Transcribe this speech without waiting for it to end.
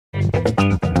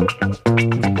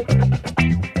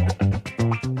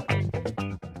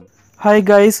Hi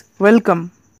guys,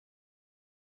 welcome.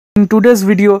 In today's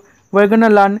video, we're gonna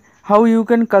learn how you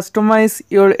can customize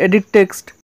your edit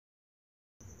text.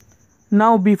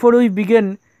 Now before we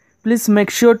begin, please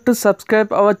make sure to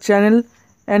subscribe our channel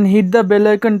and hit the bell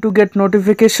icon to get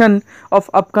notification of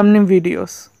upcoming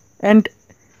videos. And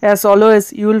as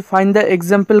always, you will find the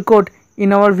example code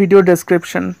in our video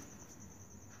description.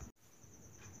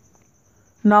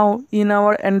 Now in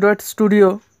our Android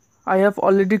Studio, I have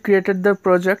already created the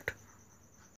project.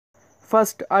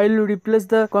 First, I will replace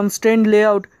the constraint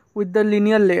layout with the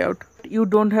linear layout. You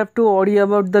don't have to worry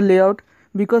about the layout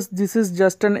because this is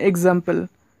just an example.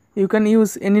 You can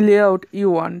use any layout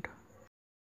you want.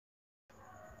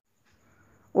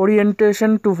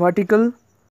 Orientation to vertical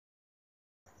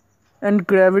and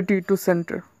gravity to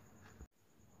center.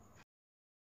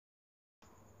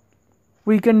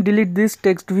 We can delete this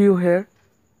text view here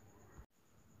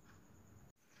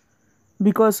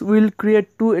because we'll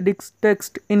create two edit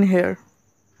text in here.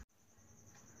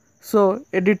 So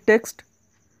edit text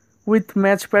with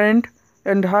match parent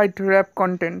and hide wrap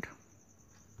content.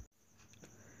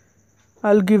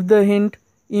 I'll give the hint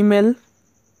email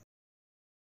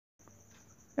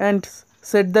and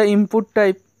set the input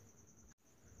type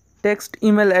text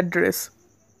email address.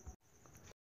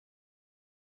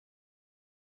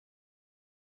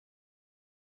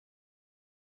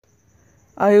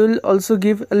 I will also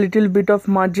give a little bit of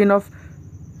margin of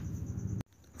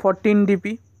 14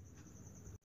 dp.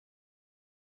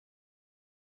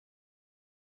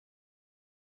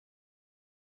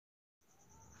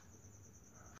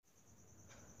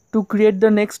 To create the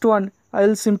next one, I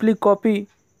will simply copy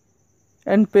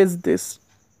and paste this.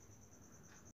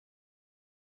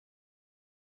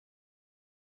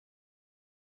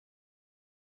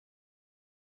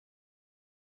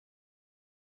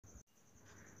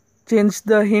 Change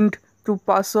the hint to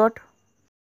password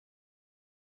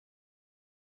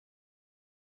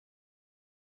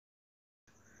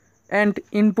and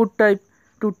input type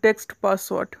to text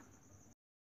password.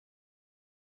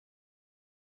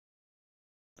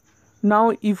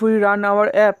 Now if we run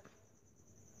our app,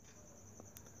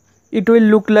 it will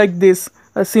look like this,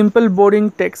 a simple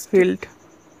boring text field.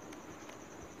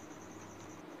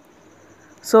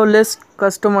 So let's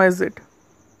customize it.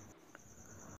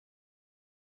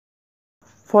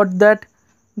 For that,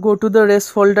 go to the res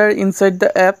folder inside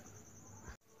the app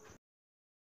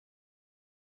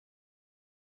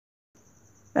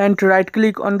and right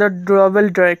click on the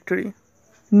drawable directory.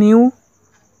 New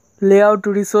layout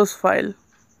resource file.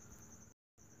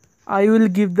 I will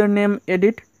give the name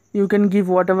edit. You can give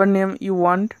whatever name you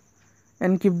want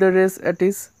and keep the rest at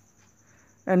is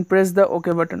and press the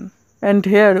OK button. And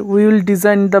here we will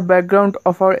design the background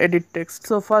of our edit text.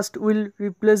 So first we'll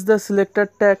replace the selector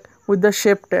tag with the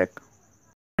shape tag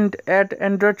and add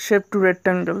Android shape to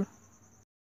rectangle.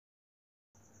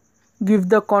 Give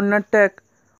the corner tag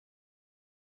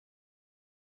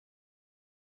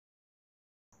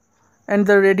and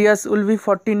the radius will be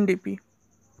 14 dp.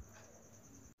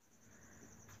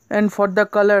 And for the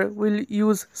color we'll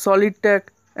use solid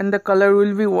tag and the color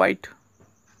will be white.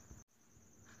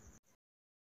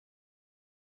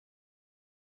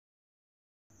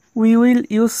 We will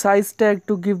use size tag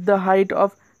to give the height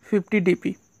of 50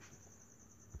 dp.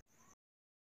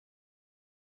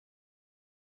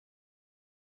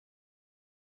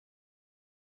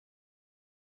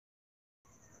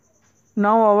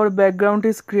 Now our background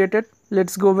is created.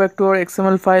 Let's go back to our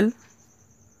XML file.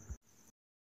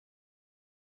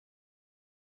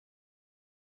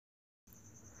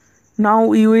 Now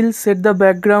we will set the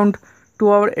background to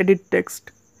our edit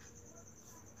text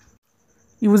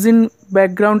using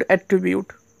background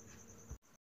attribute.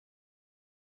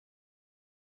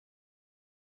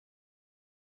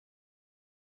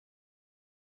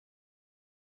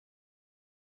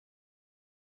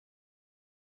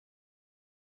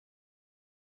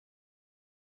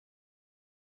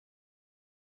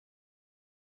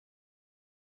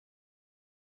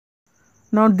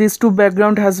 Now these two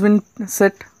background has been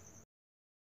set.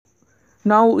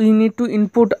 Now we need to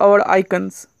input our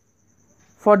icons.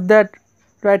 For that,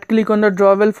 right click on the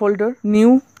drawable folder,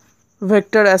 new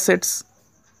vector assets.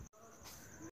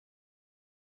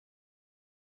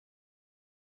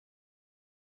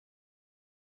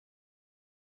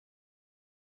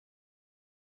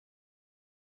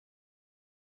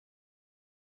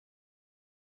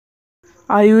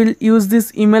 I will use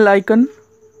this email icon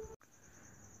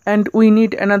and we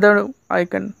need another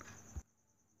icon.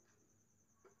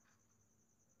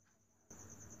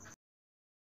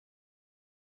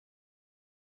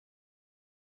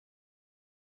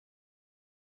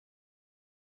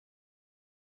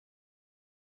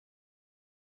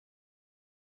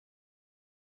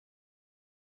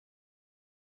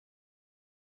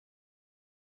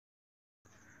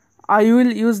 I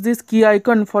will use this key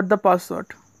icon for the password.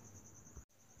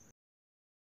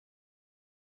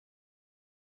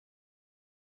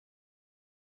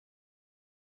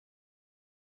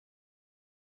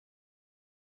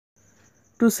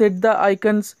 To set the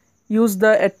icons, use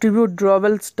the attribute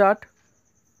drawable start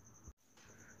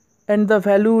and the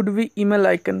value would be email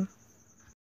icon.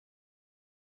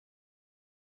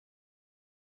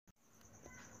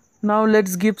 Now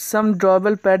let's give some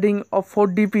drawable padding of 4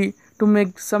 dp to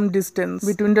make some distance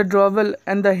between the drawable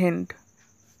and the hint.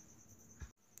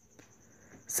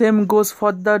 Same goes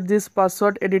for this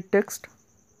password edit text.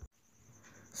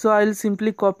 So I'll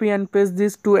simply copy and paste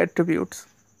these two attributes.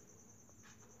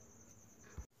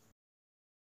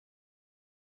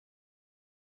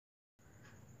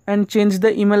 And change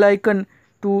the email icon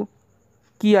to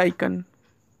key icon.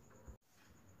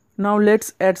 Now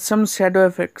let's add some shadow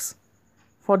effects.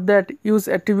 For that, use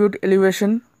attribute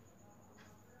elevation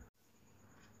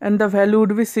and the value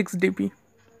would be 6 dp.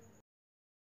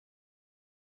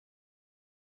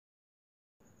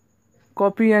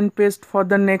 Copy and paste for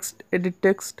the next edit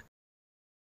text.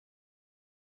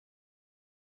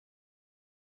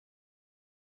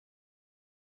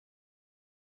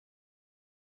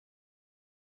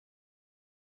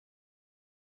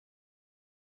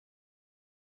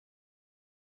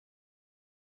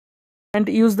 And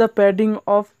use the padding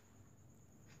of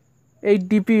 8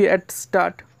 dp at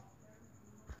start.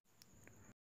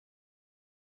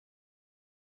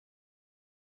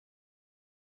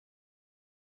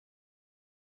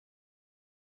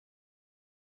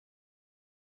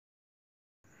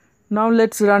 Now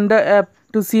let's run the app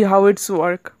to see how it's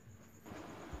work.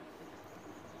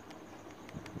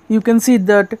 You can see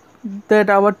that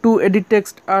our two edit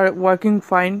texts are working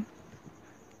fine.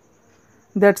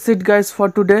 That's it guys for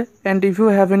today, and if you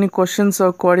have any questions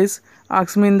or queries,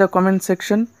 ask me in the comment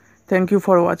section. Thank you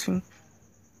for watching.